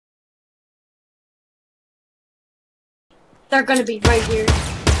They're gonna be right here.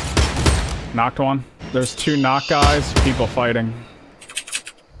 Knocked one. There's 2 knock guys. People fighting.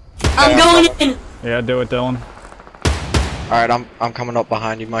 I'm going in. Yeah, do it, Dylan. Alright, I'm coming up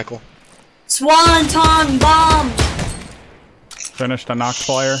behind you, Michael. Swanton bomb. Finished a knocked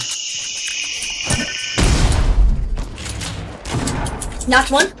player.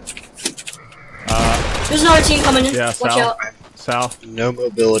 Knocked one. There's another team coming in. Yeah, Watch out. South. No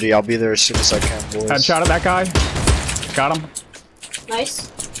mobility. I'll be there as soon as I can, boys. Headshot at that guy. Got him. Nice.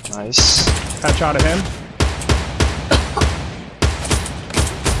 Nice. Headshot at him.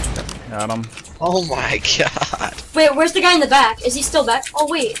 Got him. Oh my god. Wait, where's the guy in the back? Is he still back? Oh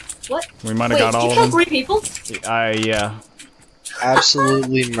wait, what? We might have got all Did of you them. kill 3 people? Yeah.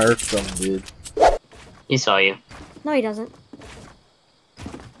 Absolutely murked them, dude. He saw you. No, he doesn't.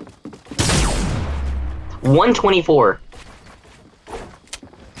 124.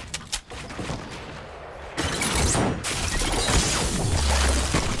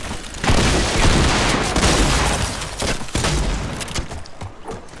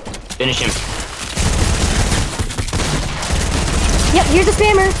 Finish him. Yep, here's the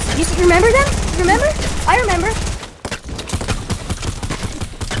spammer. You remember them? Remember? I remember.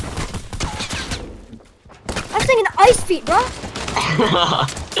 I'm thinking ice feet, bro.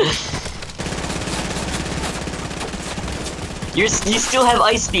 You still have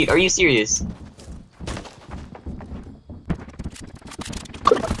ice feet. Are you serious?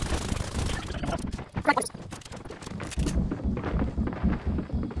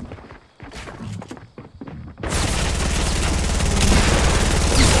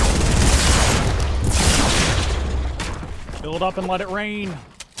 Build up and let it rain.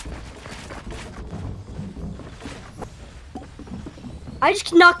 I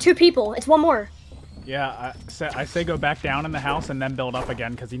just knocked 2 people. It's one more. Yeah, I say go back down in the house and then build up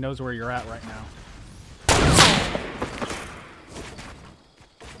again because he knows where you're at right now.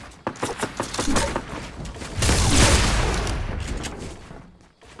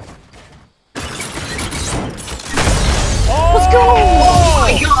 Oh! Let's go! Oh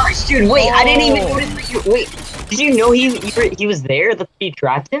my gosh, dude! Wait, I didn't even notice that you. Wait, did you know he was there? That he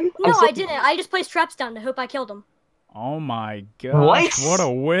trapped him? No, I didn't. I just placed traps down to hope I killed him. Oh my gosh! What a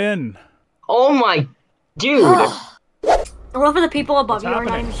win! Oh my, dude! Roll for the people above What's you are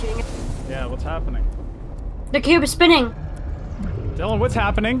not happening? even shooting it. Yeah, what's happening? The cube is spinning. Dylan, what's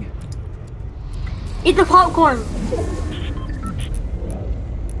happening? Eat the popcorn.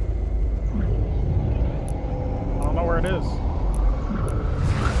 I don't know where it is.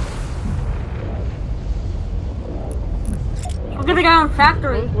 Look at the guy on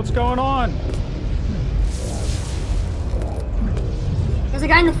factory. What's going on? There's a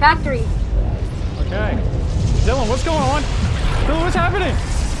guy in the factory. Okay. Dylan, what's going on? Dylan, what's happening?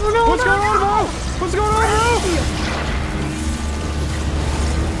 Oh no! What's going on, bro? What's going on, bro?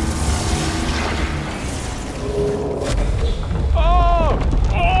 Oh!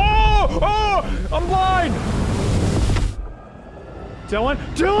 Oh! Oh! I'm blind! Dylan!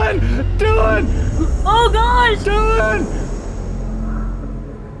 Dylan! Dylan! Oh gosh! Dylan!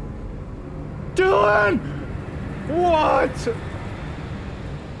 Dylan! What?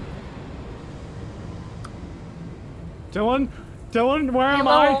 Dylan? Dylan, where am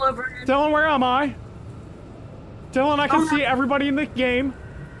I? Dylan, where am I? Dylan, I can see everybody in the game.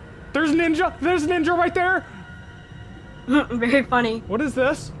 There's Ninja! There's Ninja right there! Very funny. What is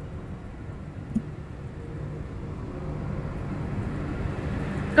this?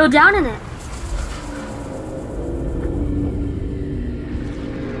 Go down in it.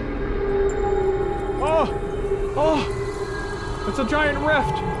 Oh! Oh! It's a giant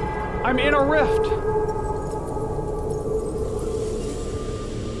rift! I'm in a rift!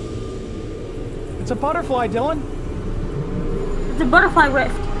 It's a butterfly, Dylan! It's a butterfly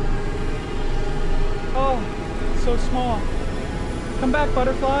rift. Oh, it's so small. Come back,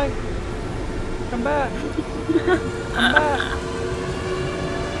 butterfly! Come back! Come back!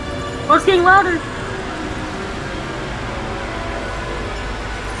 Oh, it's getting louder.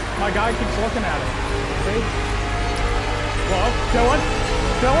 My guy keeps looking at it. See? Hello? Dylan?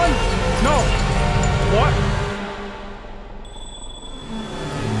 Dylan? No! What?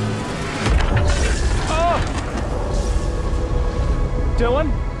 Oh! Dylan?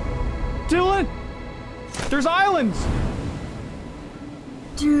 Dylan! There's islands!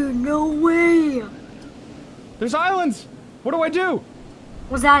 Dude, no way. There's islands! What do I do?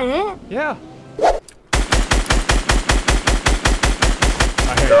 Was that it? Yeah.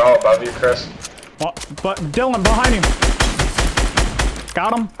 They're all above you, Chris. Well, but Dylan, behind him.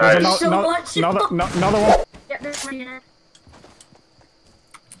 Got him. There's Nice. another one. Yeah, there's one in there.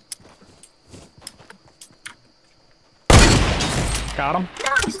 Got him. No,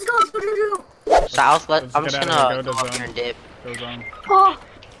 let's go. Let's go. South, I'm Let's just get gonna out of here, go go to up here zone. and dip. Go zone. Oh,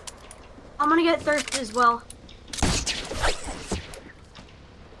 I'm gonna get thirsty as well.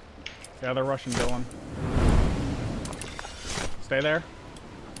 Yeah, they're rushing Dylan. Stay there.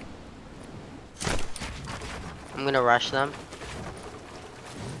 I'm gonna rush them.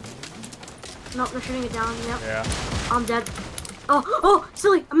 No, they're shooting it down. Yep. Yeah. I'm dead. Oh,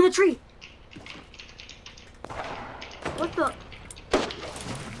 silly! I'm in the tree. What the?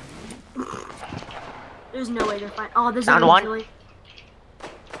 There's no way they're fine. Oh, there's Down zone, one. silly.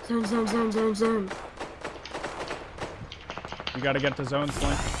 Zone. You gotta get to zone,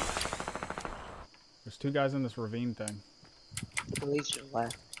 Slink. There's 2 guys in this ravine thing. Police are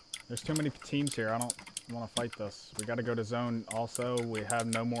left. There's too many teams here. I don't want to fight this. We gotta go to zone. Also, we have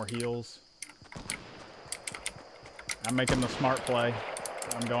no more heals. I'm making the smart play.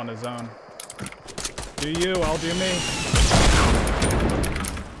 I'm going to zone. Do you, I'll do me.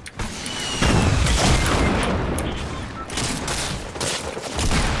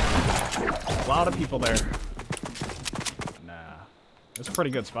 A lot of people there. Nah. It's a pretty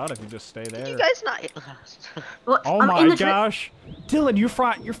good spot if you just stay there. You guys not. What? Oh I'm in my the gosh. Dylan,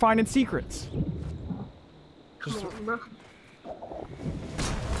 you're finding secrets. Come on, bro.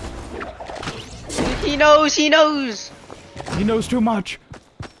 He knows. He knows. He knows too much.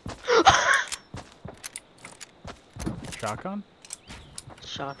 Shotgun?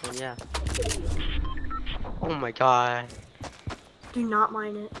 Shotgun, yeah. Oh my god. Do not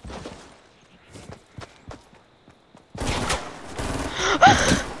mind it.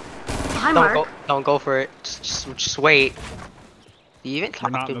 Hi, Mark. Don't go for it. Just wait. Do you even You're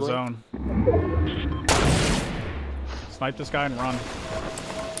talk not to in the me? zone. Snipe this guy and run.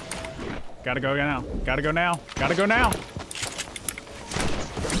 Gotta go now. Gotta go now. Gotta go now.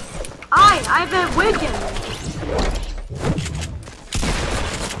 I've been wicked.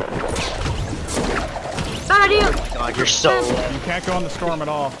 Bad idea. Oh my god, you're so. You can't go in the storm at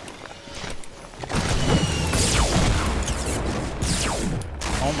all.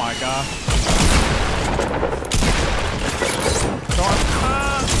 Oh my god. Storm.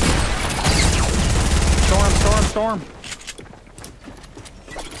 Ah! Storm.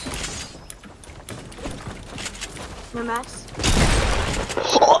 No max.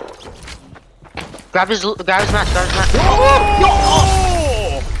 Grab his match.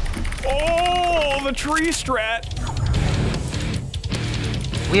 Oh, the tree strat.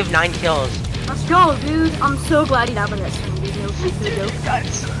 We have 9 kills. Let's go, dude. I'm so glad he died by that swing, dude.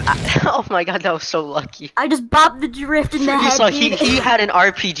 Oh my god, that was so lucky. I just bopped the drift in the You head, saw dude. he had an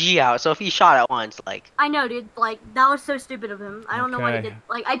RPG out, so if he shot at once, like. I know, dude. Like, that was so stupid of him. I don't know what he Okay. did.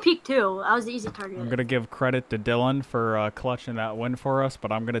 Like, I peeked too. I was the easy target. I'm gonna give credit to Dylan for clutching that win for us,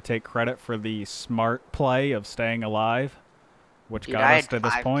 but I'm gonna take credit for the smart play of staying alive, which Dude, got I us to had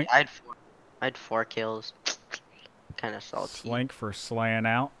this 5 point. I had 4 kills. Kind of salty. Slink for slaying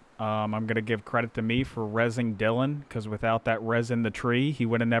out. I'm gonna give credit to me for rezzing Dylan, because without that res in the tree, he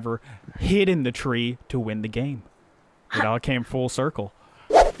would have never hid in the tree to win the game. It all came full circle.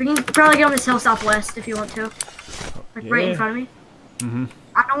 We can probably get on this hill southwest if you want to. Like, right in Yeah. front of me. Mm-hmm.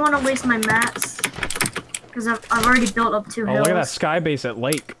 I don't want to waste my mats. Because I've already built up 2 Oh, hills. look at that sky base at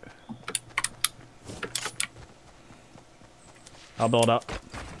Lake. I'll build up.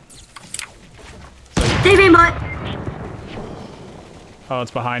 Dave aimbot! Oh, it's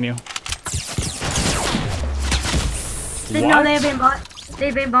behind you. No, they have aimbot. They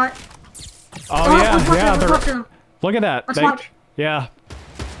have aimbot. Oh, yeah, let's watch yeah. them, let's watch them. Look at that. Let's watch. Yeah.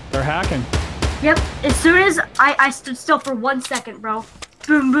 They're hacking. Yep, as soon as I stood still for 1 second, bro.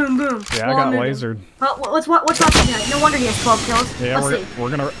 Boom, boom, boom. Yeah, I While got I'm moving. lasered. Well, let's watch this guy. No wonder he has 12 kills. Yeah, Let's see. we're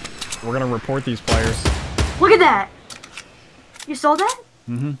gonna report these players. Look at that. You saw that?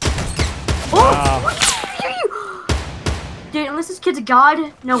 Mm-hmm. Oh! Wow. Dude, unless this kid's a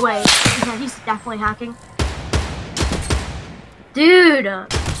god, no way. Yeah, he's definitely hacking. Dude!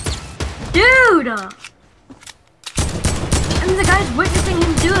 Dude! I mean, the guy's witnessing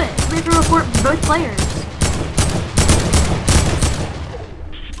him do it. We have to report both players.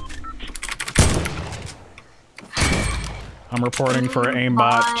 I'm reporting for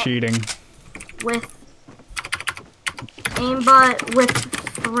aimbot cheating. With aimbot with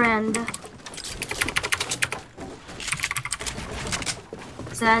friend.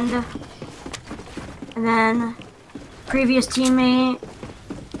 Send. And then previous teammate.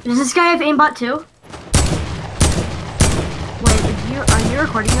 Does this guy have aimbot too? Wait, are you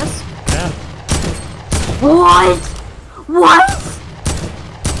recording this? Yeah. What? What?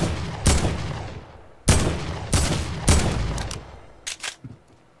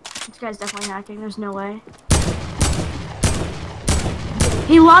 This guy's definitely hacking. There's no way.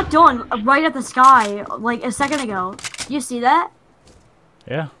 He locked on right at the sky like a second ago. You see that?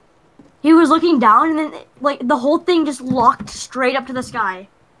 Yeah. He was looking down and then like the whole thing just locked straight up to the sky.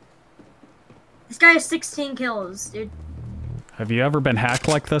 This guy has 16 kills, dude. Have you ever been hacked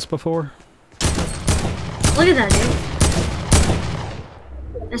like this before? Look at that,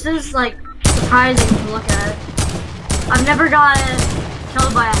 dude. This is like surprising to look at. I've never gotten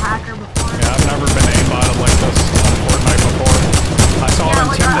killed by a hacker before. Yeah, I've never been aimbotted like this on Fortnite before. I saw it on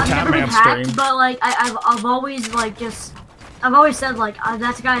like, Tim the I've never been Tapman hacked, stream. but like I've always like I've always said like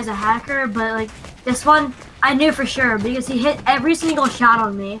that guy's a hacker, but like this one I knew for sure because he hit every single shot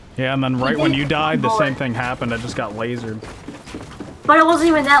on me. Yeah, and then right when you died, the bullet. same thing happened. I just got lasered. But it wasn't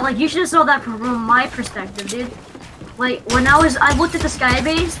even that. Like you should have saw that from my perspective, dude. Like when I looked at the sky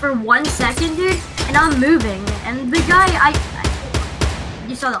base for 1 second, dude, and I'm moving, and the guy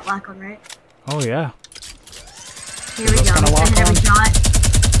you saw that lock on, right? Oh yeah. Here we go. Kinda I lock hit every on? shot.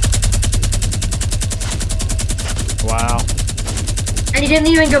 Wow. And he didn't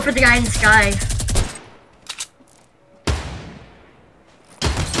even go for the guy in the sky.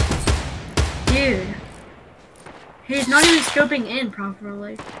 Dude. He's not even scoping in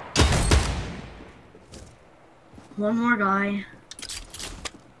properly. One more guy.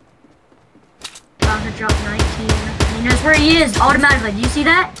 About to drop 19. And he knows where he is automatically. Do you see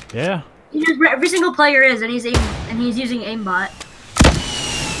that? Yeah. He knows where every single player is, and he's using aimbot.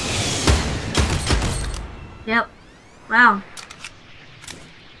 Yep. Wow.